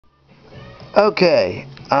Okay,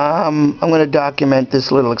 I'm going to document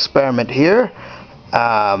this little experiment here.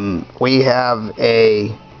 We have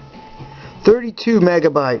a 32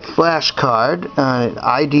 megabyte flash card on an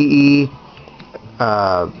IDE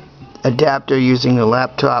adapter using a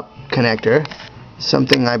laptop connector.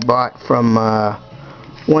 Something I bought from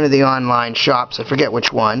one of the online shops, I forget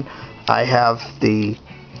which one. I have the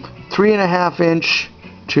 3.5 inch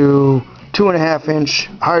to 2.5 inch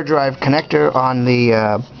hard drive connector on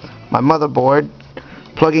the my motherboard,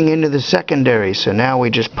 plugging into the secondary. So now we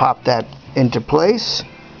just pop that into place,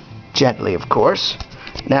 gently of course.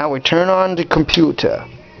 Now we turn on the computer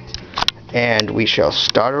and we shall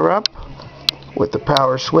start her up with the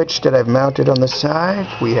power switch that I've mounted on the side.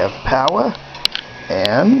 We have power,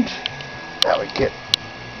 and now we get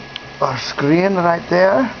our screen right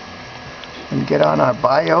there and get on our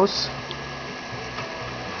BIOS.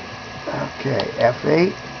 Okay,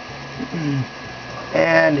 F8,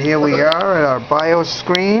 and here we are at our BIOS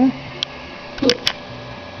screen.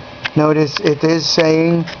 Notice it is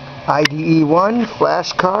saying IDE 1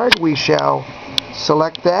 flash card. We shall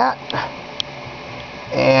select that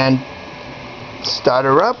and start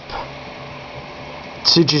her up.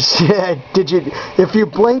 If you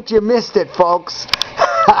blinked, you missed it, folks.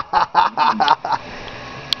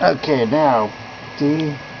 Okay, now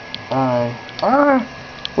dir,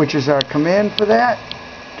 which is our command for that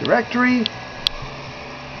directory,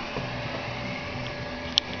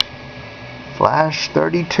 flash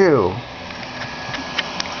 32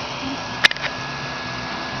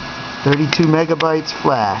 megabytes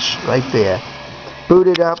flash right there,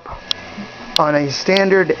 booted up on a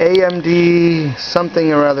standard AMD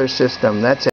something or other system. That's it.